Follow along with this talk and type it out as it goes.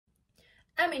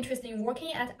I'm interested in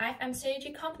working at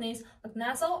FMCG companies like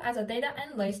Nestle as a data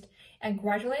analyst and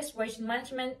gradually switch to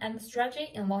management and strategy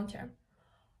in long term.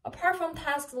 Apart from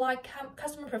tasks like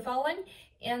customer profiling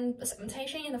and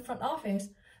segmentation in the front office,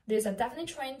 there's a definite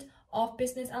trend of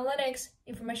business analytics,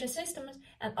 information systems,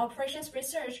 and operations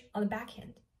research on the back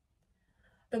end.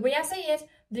 The way I see it,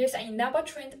 there's an inevitable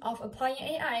trend of applying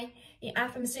AI in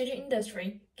FMCG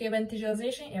industry given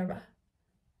digitalization era.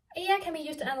 AI can be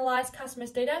used to analyze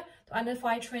customers' data to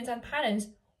identify trends and patterns,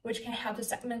 which can help to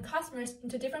segment customers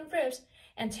into different groups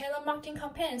and tailor marketing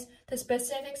campaigns to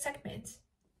specific segments.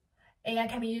 AI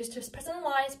can be used to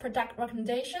personalize product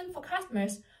recommendations for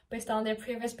customers based on their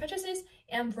previous purchases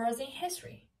and browsing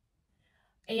history.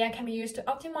 AI can be used to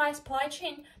optimize supply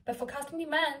chain by forecasting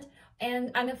demand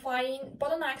and identifying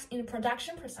bottlenecks in the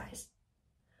production process.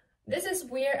 This is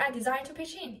where I desire to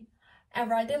pitch in. I've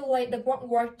already laid the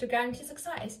groundwork to guarantee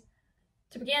success.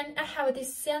 To begin, I have a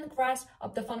decent grasp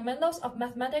of the fundamentals of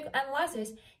mathematical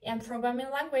analysis and programming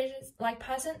languages like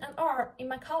Python and R in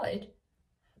my college.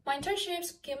 My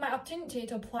internships give my opportunity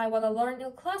to apply what I learned in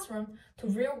the classroom to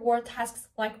real-world tasks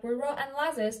like rural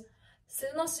analysis,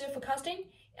 seasonal seed forecasting,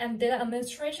 and data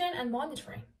administration and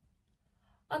monitoring.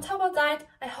 On top of that,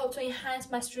 I hope to enhance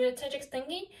my strategic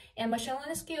thinking and machine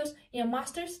learning skills in a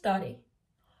master's study.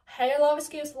 Higher-level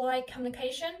skills like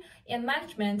communication and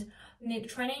management need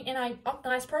training in an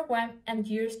organized program and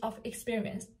years of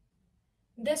experience.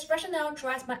 This rationale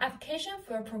drives my application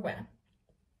for a program.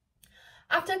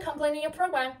 After completing a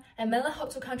program, I mainly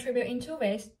hope to contribute in two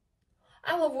ways.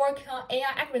 I will work on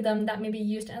AI algorithms that may be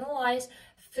used to analyze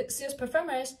sales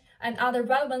performance and other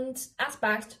relevant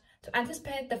aspects to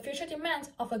anticipate the future demand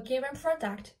of a given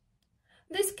product.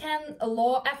 This can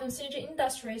allow FMCG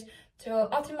industries to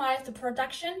optimize the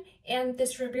production and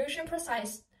distribution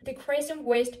process, decreasing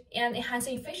waste and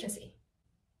enhancing efficiency.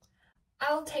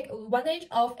 I'll take advantage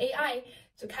of AI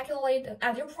to calculate the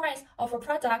ideal price of a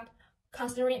product,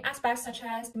 considering aspects such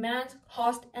as demand,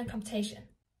 cost, and competition.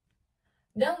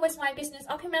 Then with my business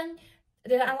acumen,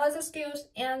 data analysis skills,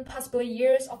 and possibly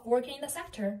years of working in the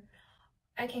sector,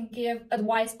 I can give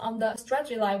advice on the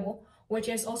strategy level, which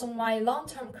is also my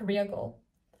long-term career goal.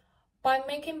 By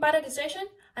making better decisions,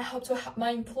 I hope to help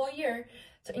my employer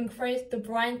to increase the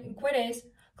brand equities,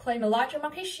 claim a larger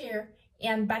market share,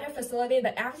 and better facilitate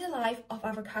the everyday life of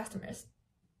our customers.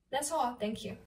 That's all. Thank you.